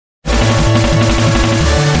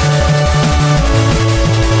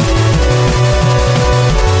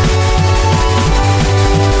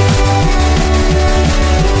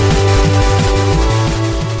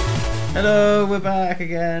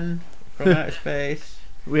from outer space.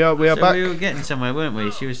 We are back. We were getting somewhere, weren't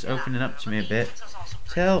we? She was opening up to me a bit.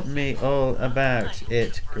 Tell me all about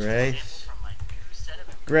it, Grace.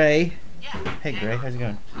 Gray. Hey, Gray, how's it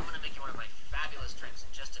going?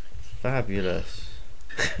 Fabulous.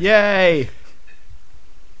 Yay!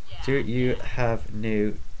 Do you have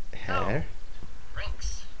new hair?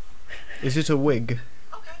 Is it a wig?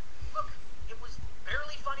 Okay, look, it was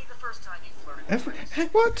barely funny the first time you flirted with Grace.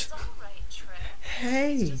 What? It's all right, Trip.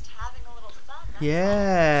 Hey. It's just having a little fun, that's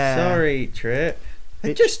Yeah. Sorry, Trip.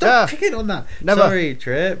 Just stop picking on that. Never. Sorry,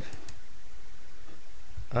 Trip.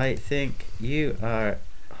 I think you are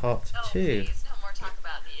hot all. too. Please, no more talk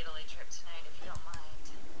about the Italy trip tonight if you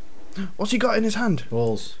don't mind. What's he got in his hand?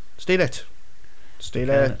 Balls. Steal it. Steal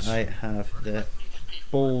Can it. I have the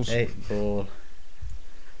Balls. 8-ball?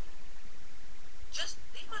 Just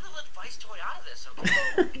leave my little advice toy out of this, okay?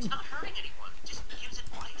 It's not hurting anyone. Just gives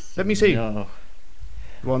advice. Let me see. No.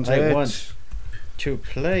 Want I it? want to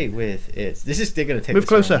play with it. They're gonna take Move this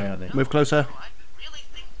the wrong closer. way, aren't they? Move closer. I really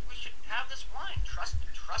think we should have this wine. Trust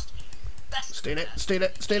me. Best Steal it. bet. Steal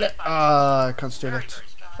it. Steal it. Ah, I can't steal it.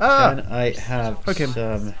 Ah. Can I have Poke him.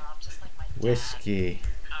 some Just like my dad. whiskey?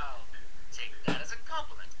 I'll take that as a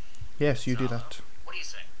compliment. Yes, you do that. What do you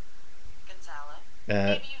say? Gonzalo?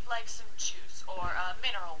 Maybe you'd like some juice or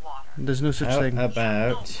mineral water. There's no such How thing. No,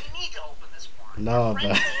 about we need to open this wine. lava? We're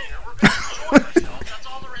gonna enjoy ourselves. That's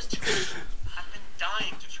all there is to it. I've been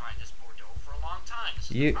dying to try this Bordeaux for a long time. This is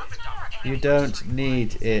the perfect opportunity. You don't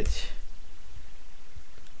need it.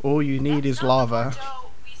 All you need is lava,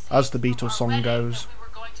 as the Beatles song goes.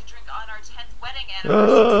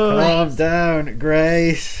 Calm down,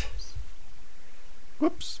 Grace.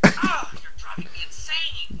 Whoops. Ah, you're driving me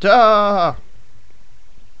insane. Duh.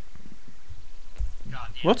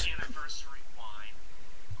 Goddamn What? anniversary wine.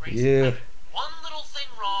 Grace, You. I had one little thing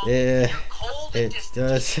wrong. Yeah, You're cold and it distant.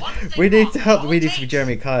 does. Just one thing We need wrong. to help. All We it need to be takes.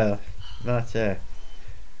 Jeremy Kyle. Matter.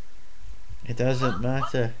 It doesn't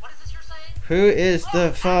matter. What is this you're saying? Who is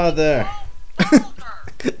the father?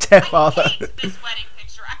 Dear father. I hate this wedding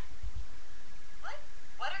picture.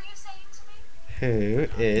 What are you saying to me?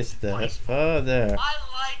 Who is the father? I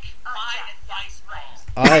like my advice balls.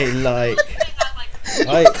 I like.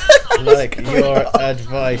 I like your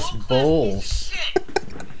advice balls.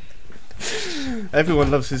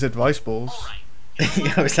 Everyone loves his advice balls. He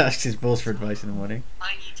always asks his balls for advice in the morning.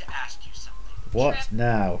 I need to ask you something. What Trip,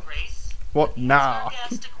 now? Grace, What now? answer our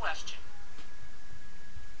guest a question.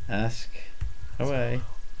 Ask away.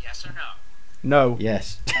 Yes or no? No.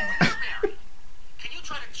 Yes. Mary, can you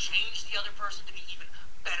try to change the other person to be even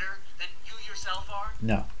better than you yourself are?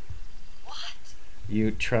 No. What?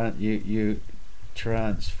 You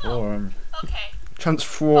transform. Okay.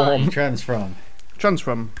 Transform. Transform.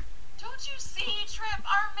 Transform. Don't you see, Trip?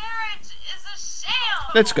 Our marriage is a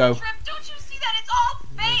sham. Let's go. Trip, don't you see that? It's all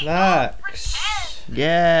fake. Relax. All pretend.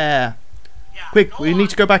 Yeah. Yeah, Quick, go we need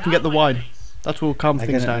to on, go back and out get the my wine. face. That will calm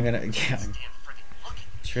things down. Stand friggin' looking.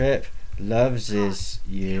 Trip loves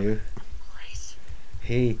you. Grace,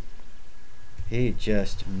 He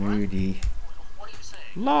just moody. what are you saying?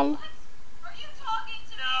 Lol. Are you talking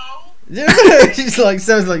to No. She's like,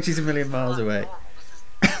 sounds like she's a million miles away.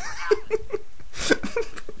 This is never happening.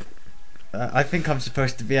 I think I'm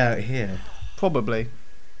supposed to be out here. Probably.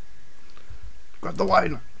 Grab the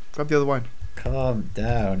wine. Grab the other wine. Calm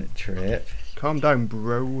down, Trip. Calm down,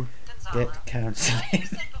 bro. Gonzalo, Get counseling. you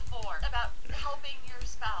said before about helping your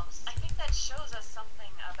spouse. I think that shows us something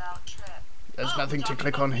about Trip. There's Oh, nothing we're to talking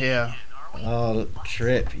click about on me here. again, are we? I'll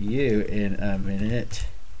trip you in a minute.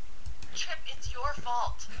 Trip, it's your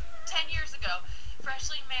fault. 10 years ago,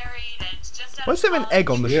 freshly married and just out Why is of there an college,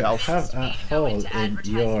 egg on the You shelf? have a you go hole into in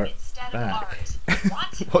advertising your instead of back. art.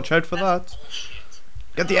 What? Watch out for That's that. bullshit.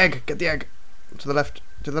 Get the egg. Get the egg. To the left.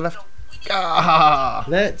 To the left. No, we need Ah.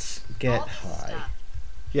 Let's get all this high. stuff.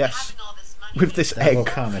 Yes. Having all this money With this makes us That will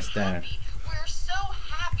egg. calm us down. happy. We're so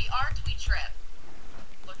happy, aren't we, Trip?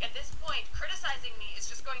 Look, at this point, criticizing me is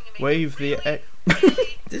just going to make Wave me the really, egg.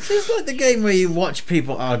 really This is like the game where you watch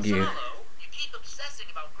people argue. Gonzalo, you keep obsessing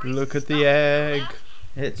about Grace's Look at stuff. the egg.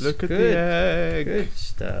 It's Look at good. the egg. Good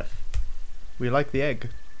stuff. We like the egg.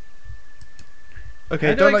 How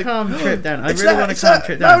Okay, do don't I like. calm Trip down? I It's really there, want to it's calm there.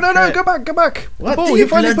 Trip No, down. no, no, Trip. go back, go back. What The ball, do he you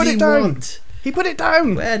finally put bloody it down. want? He put it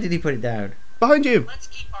down. Where did he put it down? Behind you. Let's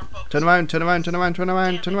keep our focus. Turn around, turn around, turn around, turn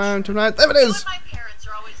around, turn around, turn around. There it You is. and my parents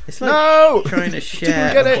are always It's like No. trying to Didn't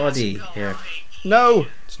share get a it. body here. No,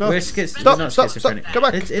 it's not. We're Stop, not stop, schizophrenic. stop. Go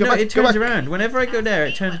back, It's, go no, back, it go turns back. around. Whenever I go there,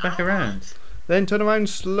 it turns back around. Then turn around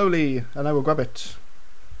slowly, and I will grab it.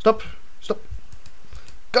 Stop, stop.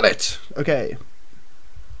 Got it. Okay.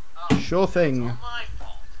 Oh, Sure it's thing. all my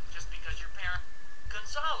fault. Just because your parent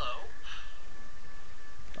Gonzalo,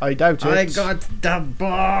 I doubt it. I got the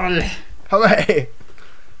ball. Hooray!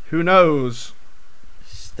 Who knows?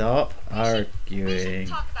 Stop We arguing. should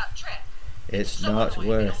talk about Trip. It's So not annoying,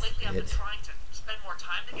 worth lately I've been it. trying to spend more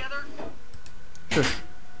time together. Shush.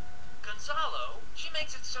 Gonzalo, she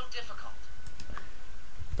makes it so difficult.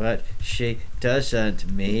 But she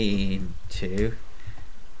doesn't mean to.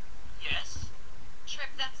 Yes? Trip,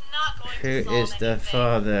 that's not going Who to solve is the anything.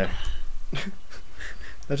 father?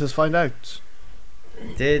 Let us find out.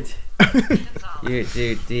 Did Gonzalo, you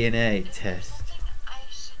do DNA is there test? something I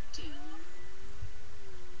should do?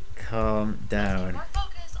 Calm down. More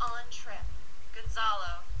focus on Trip.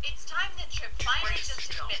 Gonzalo, it's time that Trip finally just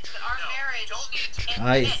admits that our marriage.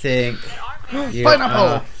 I think you Pineapple!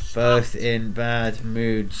 are both in bad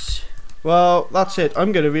moods. Well, that's it.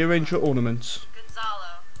 I'm going to rearrange your ornaments.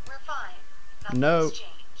 Gonzalo, we're fine. Nothing's No.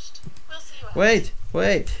 changed. We'll see you at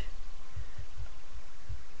Wait.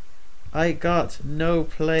 I got no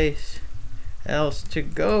place else to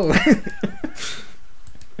go. Let's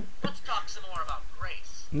talk some more about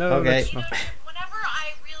Grace. No, Okay. let's You know, not. whenever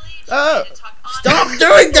I really Ah! try to talk honestly, Stop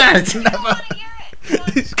doing that! you don't want to hear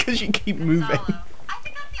it. It's because you keep moving. Gonzalo, I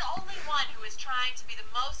think I'm the only one who is trying to be the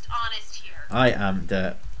most honest here. I am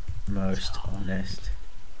the most honest.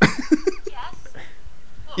 Yes?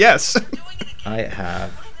 Look, Yes. you're doing it again. I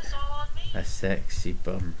have Putting this all on me. a sexy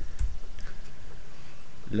bum.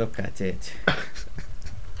 Look at it.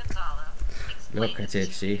 Gonzalo, explain Look at this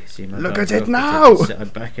it. to me. See my Look bum? at it now! So I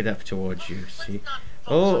back it up towards you. See. Let's not focus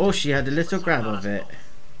Oh, on she had a little what's grab not of it. possible.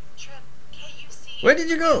 Trip, can't you see? Where did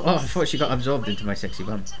you go? Oh, I thought she got absorbed into my sexy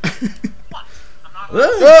bum. What? I'm not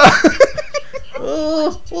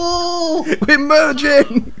Oh, Ah! oh. We're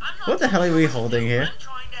merging! What the hell are we holding here? I'm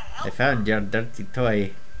trying to I help. found your dirty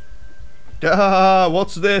toy. Ah,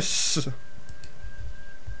 what's this?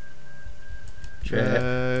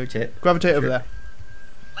 Trip. Tip. Gravitate over Trip. there.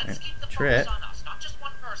 Let's keep the Trip. focus on us, not just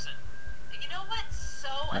one person. You know what's so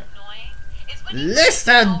annoying? Is when you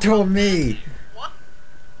Listen to me! What?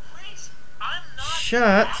 Please, I'm not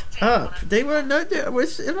Shut acting up! when They were no.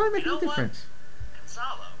 Am I making know a what? difference?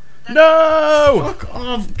 Gonzalo, that- No! Fuck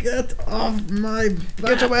off! Get off my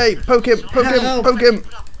back! Get away! Poke him! Poke him! Help. Poke him!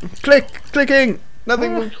 Put up with it. Click! Clicking!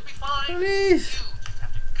 Nothing. Oh. will- You'll be fine. You Please just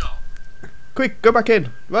have to go. Quick! Go back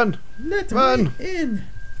in! Run! let Run. me in.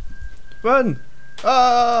 Run!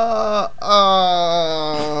 Ah!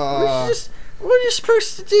 Ah! What are you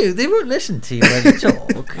supposed to do? They won't listen to you when you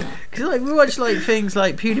talk. Because like we watch like things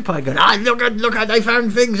like PewDiePie going, look at, I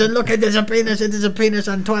found things and look at there's a penis and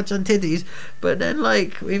twats and titties. But then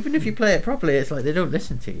like even if you play it properly, it's like they don't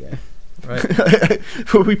listen to you. Right?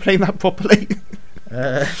 Were we playing that properly?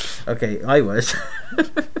 Okay, I was.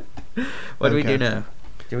 What do we Okay. do now?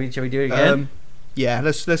 Shall we do it again? Yeah.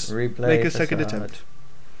 Let's Replay make a second facade. attempt.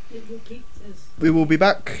 We will be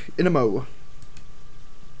back in a mo.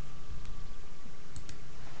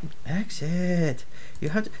 Exit. You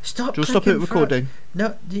have to stop. Do you stop it clicking recording?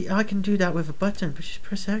 No, I can do that with a button, but just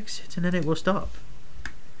press exit and then it will stop.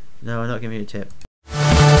 No, I'm not giving you a tip.